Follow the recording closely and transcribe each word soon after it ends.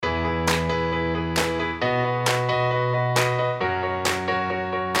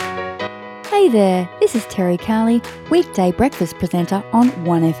Hey there, this is Terry Cowley, weekday breakfast presenter on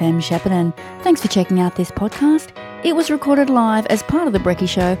 1FM Shepparton. Thanks for checking out this podcast. It was recorded live as part of The Brekkie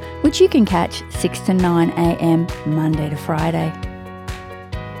Show, which you can catch 6 to 9am Monday to Friday.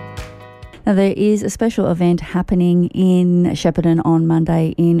 Now, there is a special event happening in Shepparton on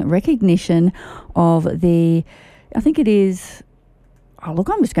Monday in recognition of the, I think it is... Oh,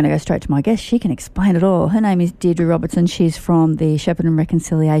 look, I'm just going to go straight to my guest. She can explain it all. Her name is Deirdre Robertson. She's from the Shepparton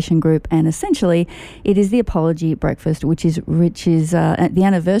Reconciliation Group, and essentially it is the apology breakfast, which is at the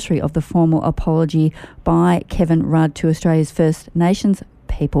anniversary of the formal apology by Kevin Rudd to Australia's First Nations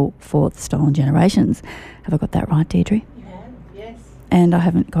people for the stolen generations. Have I got that right, Deirdre? You have, yes. And I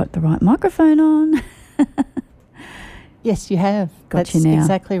haven't got the right microphone on. Yes, you have. Got That's you now.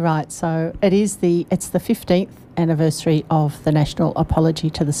 Exactly right. So it's the 15th anniversary of the National Apology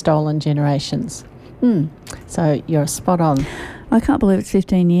to the Stolen Generations. So you're spot on. I can't believe it's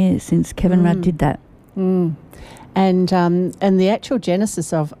 15 years since Kevin Rudd did that. And the actual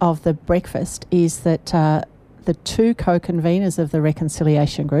genesis of the breakfast is that the two co-conveners of the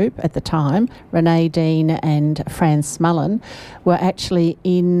Reconciliation Group at the time, Renee Dean and Fran Smullen, were actually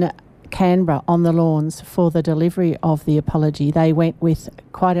in Canberra on the lawns for the delivery of the apology. They went with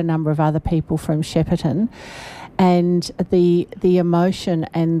quite a number of other people from Shepparton, and the emotion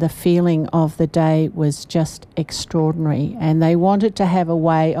and the feeling of the day was just extraordinary, and they wanted to have a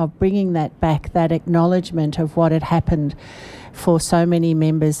way of bringing that back, that acknowledgement of what had happened for so many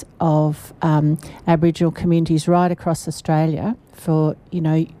members of Aboriginal communities right across Australia, for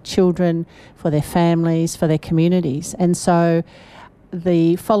children, for their families, for their communities. And so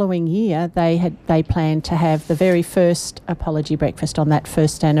the following year, they planned to have the very first apology breakfast on that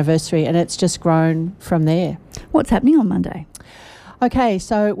first anniversary, and it's just grown from there. What's happening on Monday? Okay,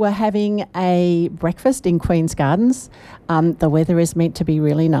 so we're having a breakfast in Queen's Gardens. The weather is meant to be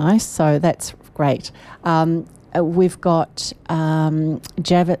really nice, so that's great. We've got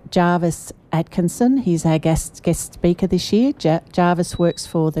Jarvis Atkinson. He's our guest speaker this year. Jarvis works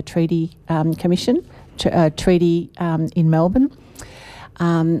for the Treaty Commission, Treaty in Melbourne.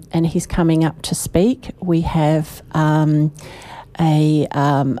 And he's coming up to speak. We have a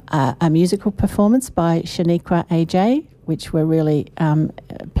musical performance by Shaniqua AJ, which we're really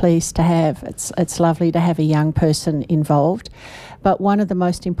pleased to have. It's lovely to have a young person involved. But one of the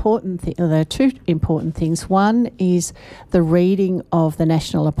most important there are two important things. One is the reading of the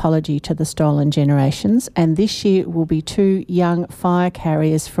National Apology to the Stolen Generations, and this year it will be two young fire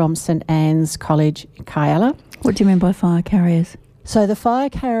carriers from St Anne's College, Kyalla. What do you mean by fire carriers? So the fire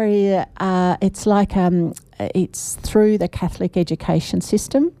carrier, it's like it's through the Catholic education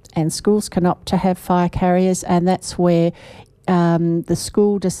system, and schools can opt to have fire carriers, and that's where the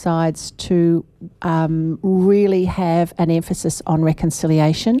school decides to really have an emphasis on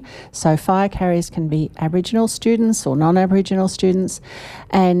reconciliation. So fire carriers can be Aboriginal students or non-Aboriginal students,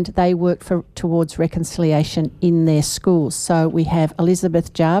 and they work towards reconciliation in their schools. So we have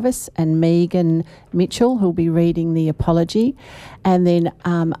Elizabeth Jarvis and Megan Mitchell who'll be reading the apology, and then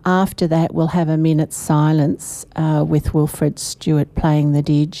after that we'll have a minute's silence with Wilfred Stewart playing the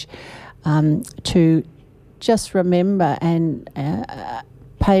didge to just remember and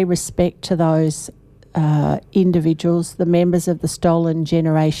pay respect to those individuals, the members of the stolen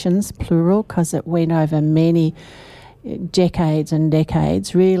generations, plural, because it went over many decades and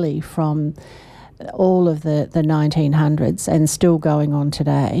decades, really, from all of the 1900s and still going on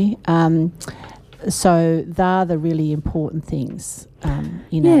today. So they're the really important things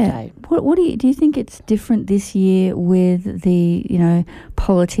in our day. What do you think it's different this year with the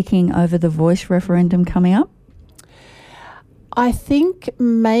politicking over the voice referendum coming up? I think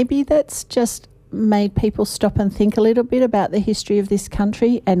maybe that's just made people stop and think a little bit about the history of this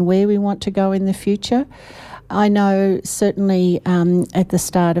country and where we want to go in the future. I know certainly at the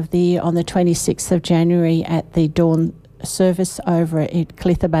start of the year, on the 26th of January at the dawn service over at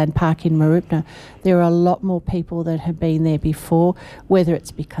Clitherbane Park in Mooroopna, there are a lot more people that have been there before. Whether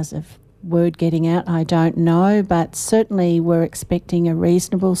it's because of word getting out, I don't know, but certainly we're expecting a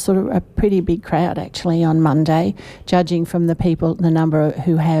reasonable, a pretty big crowd actually on Monday, judging from the number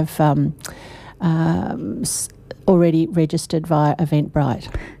who have already registered via Eventbrite.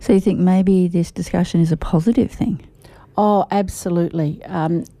 So you think maybe this discussion is a positive thing? Oh, absolutely.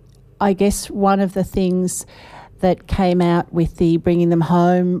 I guess one of the things that came out with the Bringing Them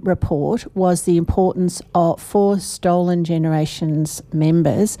Home report was the importance for Stolen Generations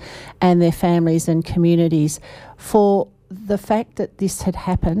members and their families and communities for the fact that this had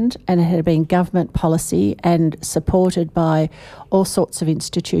happened and it had been government policy and supported by all sorts of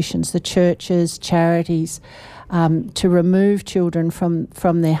institutions, the churches, charities, to remove children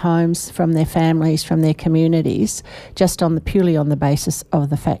from their homes, from their families, from their communities, just purely on the basis of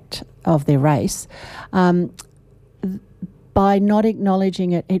the fact of their race. By not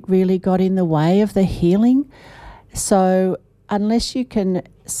acknowledging it, it really got in the way of the healing. So unless you can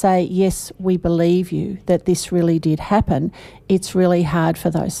say, yes, we believe you that this really did happen, it's really hard for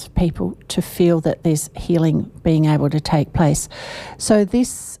those people to feel that there's healing being able to take place. So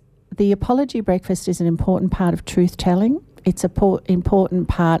the apology breakfast is an important part of truth-telling. It's an important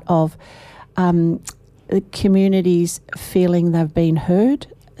part of the communities feeling they've been heard,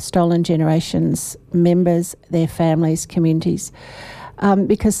 Stolen Generations members, their families, communities,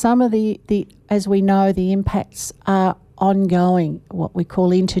 because some of the as we know, the impacts are ongoing, what we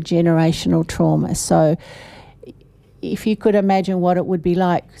call intergenerational trauma. So if you could imagine what it would be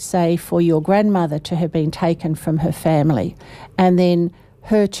like, say, for your grandmother to have been taken from her family and then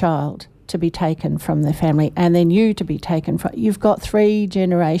her child to be taken from their family and then you to be taken from, you've got 3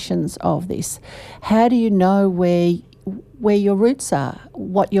 generations of this. How do you know where your roots are,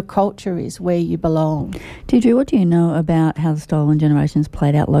 what your culture is, where you belong? Deirdre, what do you know about how the Stolen Generations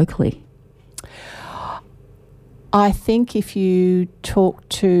played out locally? I think if you talk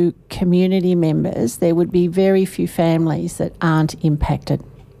to community members, there would be very few families that aren't impacted.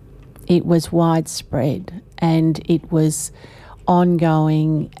 It was widespread and it was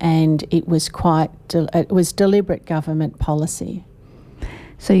ongoing and it was it was deliberate government policy.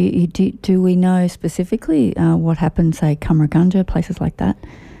 So do we know specifically what happened, say, Cummeragunja, places like that?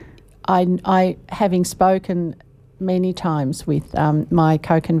 I having spoken many times with my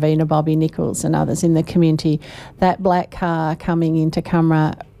co-convener Bobby Nichols and others in the community, that black car coming into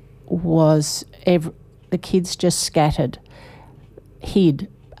Cumra was the kids just scattered, hid,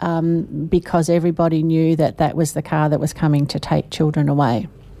 because everybody knew that was the car that was coming to take children away.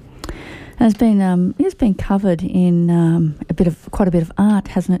 It's been covered in quite a bit of art,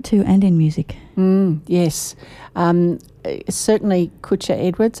 hasn't it too, and in music? Yes. Certainly Uncle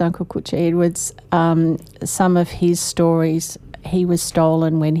Kutcha Edwards, some of his stories, he was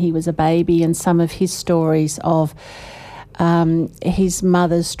stolen when he was a baby, and some of his stories of his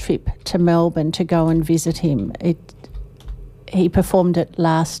mother's trip to Melbourne to go and visit him. He performed it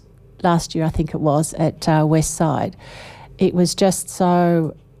last year, I think it was, at Westside. It was just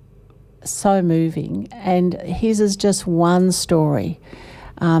so moving, and his is just one story.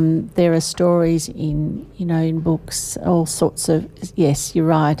 There are stories in books, all sorts of. Yes, you're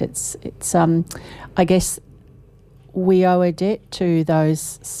right. It's. I guess we owe a debt to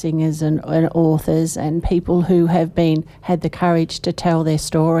those singers and authors and people who have had the courage to tell their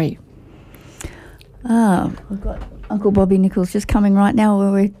story. We've got Uncle Bobby Nichols just coming right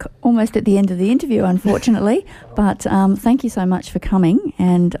now. We're almost at the end of the interview, unfortunately, but thank you so much for coming,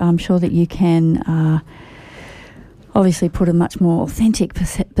 and I'm sure that you can obviously put a much more authentic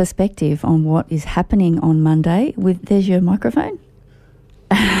perspective on what is happening on Monday. There's your microphone.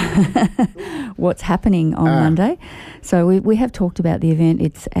 What's happening on Monday. So we have talked about the event.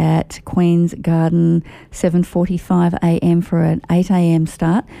 It's at Queen's Garden, 7:45 a.m. for an 8 a.m.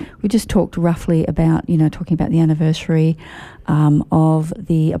 start. We just talked roughly about, talking about the anniversary of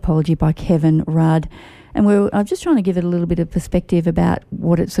the apology by Kevin Rudd. And I'm just trying to give it a little bit of perspective about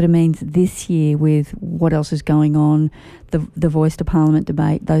what it sort of means this year with what else is going on, the Voice to Parliament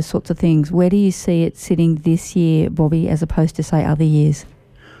debate, those sorts of things. Where do you see it sitting this year, Bobby, as opposed to, say, other years?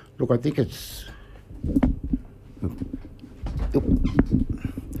 Look, I think it's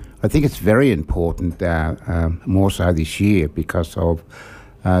very important, more so this year, because of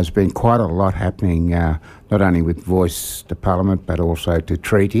there's been quite a lot happening, not only with Voice to Parliament but also to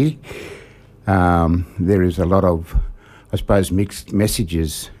Treaty. There is a lot of, I suppose, mixed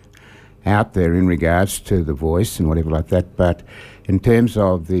messages out there in regards to the Voice and whatever like that. But in terms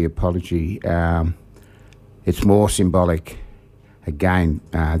of the apology, it's more symbolic again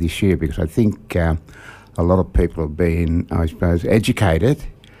this year, because I think a lot of people have been, I suppose, educated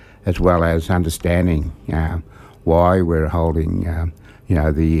as well as understanding why we're holding,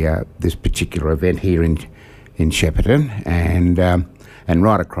 this particular event here in Shepparton and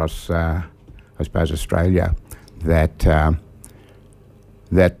right across, I suppose, Australia, that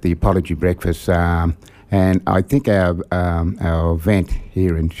the apology breakfast, and I think our event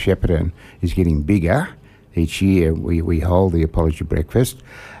here in Shepparton is getting bigger. Each year we hold the apology breakfast,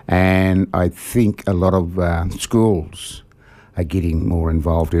 and I think a lot of schools are getting more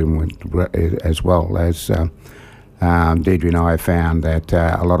involved in it, as well as Deirdre and I have found that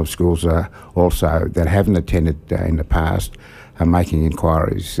a lot of schools are also that haven't attended in the past are making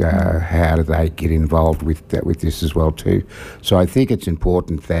inquiries. How do they get involved with this as well too? So I think it's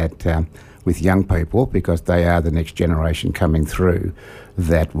important that with young people, because they are the next generation coming through,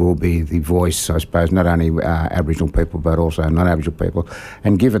 that will be the voice, I suppose, not only Aboriginal people but also non-Aboriginal people.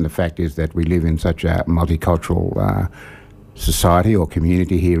 And given the fact is that we live in such a multicultural society or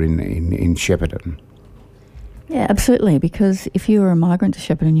community here in Shepparton. Yeah, absolutely, because if you were a migrant to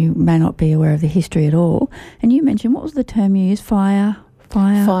Shepparton, you may not be aware of the history at all. And you mentioned, what was the term you used? Fire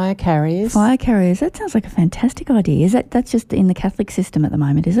carriers. Fire carriers. That sounds like a fantastic idea. That's just in the Catholic system at the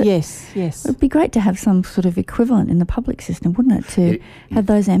moment, is it? Yes. It'd be great to have some sort of equivalent in the public system, wouldn't it, to have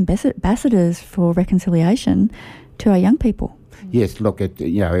those ambassadors for reconciliation to our young people? Yes, look,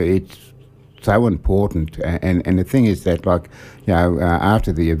 it's so important, and the thing is that,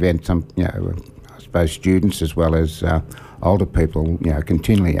 after the event, some, I suppose students as well as older people,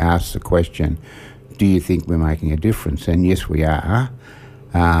 continually ask the question, do you think we're making a difference? And yes, we are.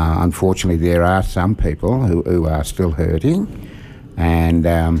 Unfortunately, there are some people who are still hurting, and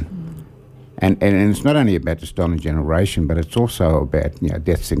it's not only about the stolen generation, but it's also about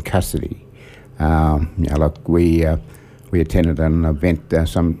deaths in custody. We attended an event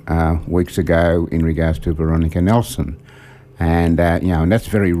some weeks ago in regards to Veronica Nelson, and and that's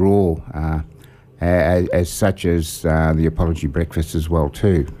very raw, as such as the apology breakfast as well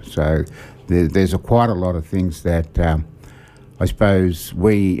too. So there's quite a lot of things that I suppose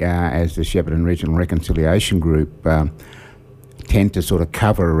we, as the Shepparton Regional Reconciliation Group, tend to sort of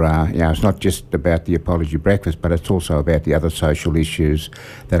cover. It's not just about the apology breakfast, but it's also about the other social issues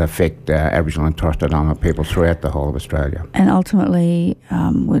that affect Aboriginal and Torres Strait Islander people throughout the whole of Australia. And ultimately,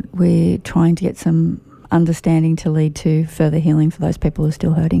 we're trying to get some understanding to lead to further healing for those people who are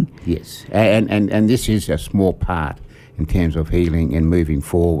still hurting. Yes, and this is a small part in terms of healing and moving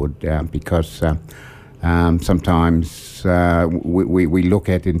forward, because sometimes we look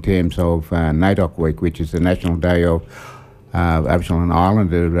at in terms of NAIDOC Week, which is the National Day of Aboriginal and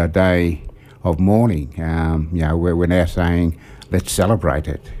Islander Day of Mourning. We're now saying let's celebrate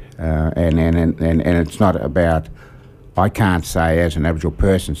it, and it's not about. I can't say as an Aboriginal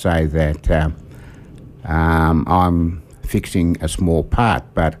person say that I'm fixing a small part,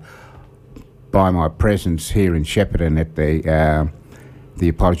 but by my presence here in Shepparton at the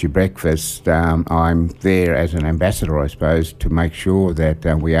apology breakfast, I'm there as an ambassador, I suppose, to make sure that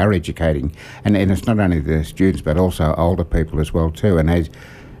we are educating, and it's not only the students but also older people as well too. And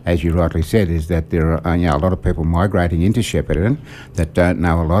as you rightly said, is that there are a lot of people migrating into Shepparton that don't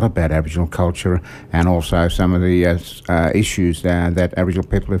know a lot about Aboriginal culture and also some of the issues that Aboriginal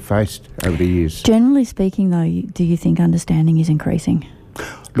people have faced over the years. Generally speaking, though, do you think understanding is increasing?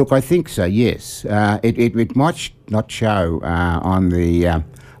 Look, I think so. Yes, it might not show on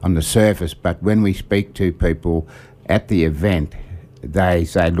the surface, but when we speak to people at the event, they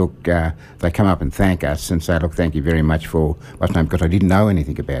say, look, they come up and thank us and say, look, thank you very much for what's name, because I didn't know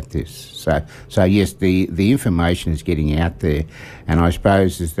anything about this. So yes, the information is getting out there, and I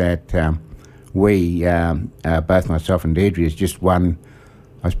suppose is that we, both myself and Deirdre, is just one,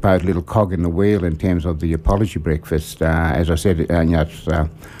 I suppose, little cog in the wheel in terms of the apology breakfast. As I said, it's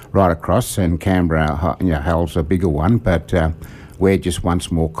right across, and Canberra holds a bigger one, but we're just one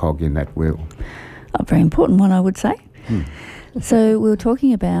small cog in that wheel. A very important one, I would say. So we were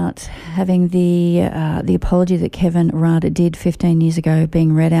talking about having the apology that Kevin Rudd did 15 years ago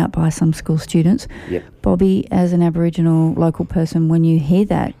being read out by some school students. Yep. Bobby, as an Aboriginal local person, when you hear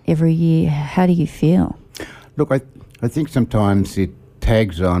that every year, how do you feel? Look, I think sometimes it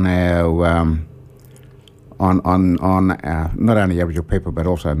tags on our on not only Aboriginal people but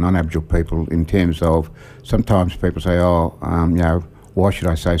also non-Aboriginal people, in terms of sometimes people say, why should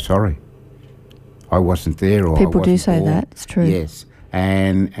I say sorry? I wasn't there, or people do say born. that. It's true. Yes,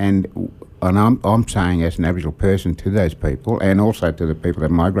 and I'm saying as an Aboriginal person to those people, and also to the people that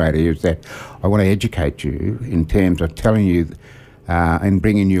migrate here, is that I want to educate you in terms of telling you and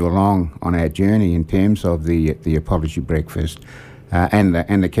bringing you along on our journey in terms of the apology breakfast. And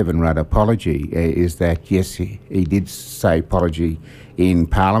the Kevin Rudd apology is that, yes, he did say apology in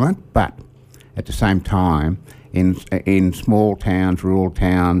Parliament, but at the same time, in small towns, rural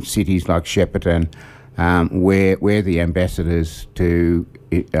towns, cities like Shepparton, we're the ambassadors to,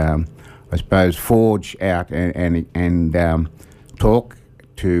 I suppose, forge out and talk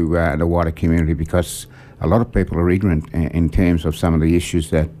to the wider community, because a lot of people are ignorant in terms of some of the issues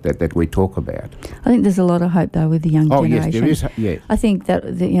that we talk about. I think there's a lot of hope though with the young generation. Yes, there is. Yeah. I think that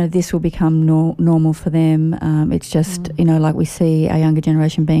this will become normal for them. It's just like we see our younger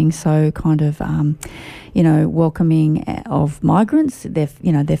generation being so kind of welcoming of migrants. They're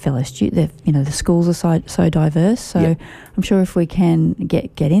fellow students. The schools are so diverse. So I'm sure if we can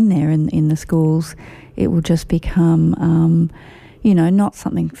get in there in the schools, it will just become not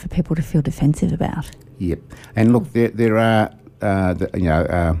something for people to feel defensive about. Yep. And look, there are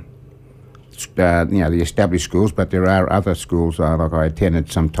the established schools, but there are other schools like I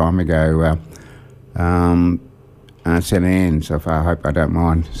attended some time ago. St Anne's. I hope I don't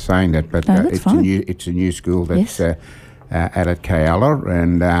mind saying that, but no, it's a new school that's out at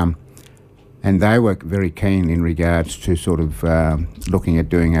Kayala, and they were very keen in regards to sort of looking at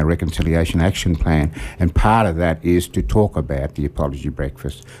doing a reconciliation action plan, and part of that is to talk about the apology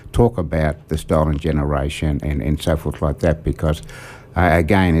breakfast, talk about the stolen generation and so forth like that, because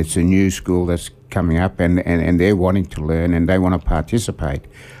again, it's a new school that's coming up, and they're wanting to learn and they want to participate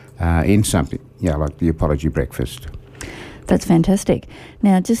in something like the apology breakfast. That's fantastic.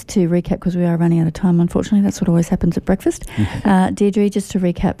 Now, just to recap, because we are running out of time, unfortunately, that's what always happens at breakfast. Deirdre, just to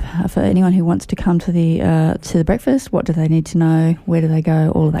recap, for anyone who wants to come to the breakfast, what do they need to know? Where do they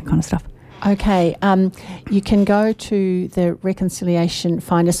go? All of that kind of stuff. Okay, you can go to the reconciliation,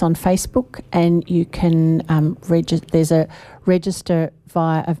 find us on Facebook, and you can there's a register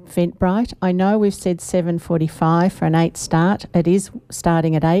via Eventbrite. I know we've said 7:45 for an 8 start. It is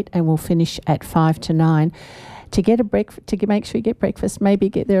starting at 8 and we'll finish at 5 to 9. To make sure you get breakfast, maybe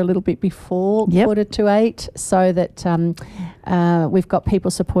get there a little bit before 7:45, so that we've got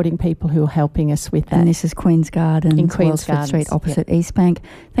people supporting people who are helping us with that. And this is Queen's Garden, Wellsford Street, opposite Eastbank.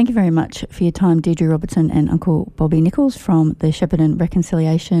 Thank you very much for your time, Deirdre Robertson and Uncle Bobby Nichols from the Shepparton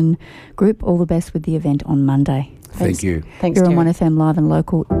Reconciliation Group. All the best with the event on Monday. Thank you. Thanks, You're Terry. on 1FM Live and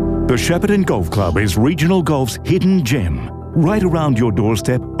Local. The Shepparton Golf Club is regional golf's hidden gem, right around your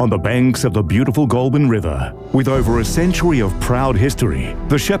doorstep on the banks of the beautiful Goulburn River. With over a century of proud history,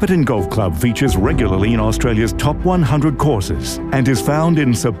 the Shepparton Golf Club features regularly in Australia's top 100 courses and is found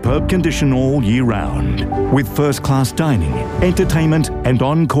in superb condition all year round. With first-class dining, entertainment and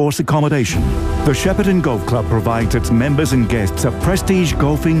on-course accommodation, the Shepparton Golf Club provides its members and guests a prestige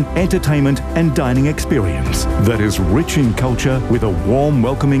golfing, entertainment and dining experience that is rich in culture with a warm,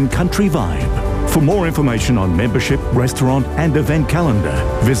 welcoming country vibe. For more information on membership, restaurant and event calendar,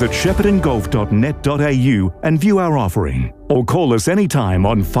 visit sheppartongolf.net.au and view our offering. Or call us anytime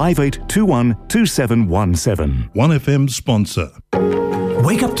on 5821 2717. 1FM sponsor.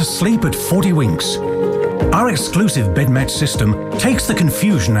 Wake up to sleep at 40 Winks. Our exclusive bed match system takes the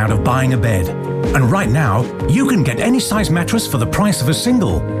confusion out of buying a bed. And right now, you can get any size mattress for the price of a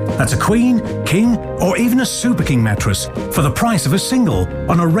single. That's a queen, king, or even a super king mattress for the price of a single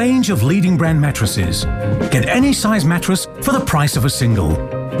on a range of leading brand mattresses. Get any size mattress for the price of a single.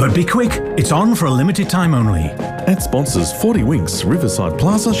 But be quick, it's on for a limited time only. And sponsors 40 Winks, Riverside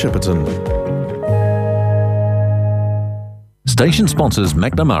Plaza, Shepparton. Station sponsors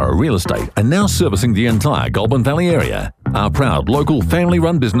McNamara Real Estate are now servicing the entire Goulburn Valley area. Our proud local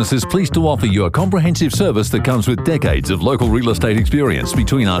family-run business is pleased to offer you a comprehensive service that comes with decades of local real estate experience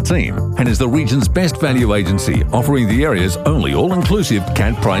between our team and is the region's best value agency, offering the area's only all-inclusive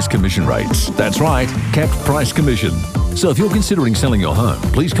capped price commission rates. That's right, capped price commission. So if you're considering selling your home,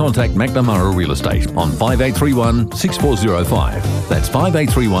 please contact McNamara Real Estate on 5831 6405. That's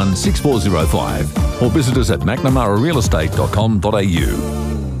 5831 6405. Or visit us at mcnamararealestate.com.au.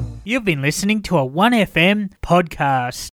 You've been listening to a 1FM podcast.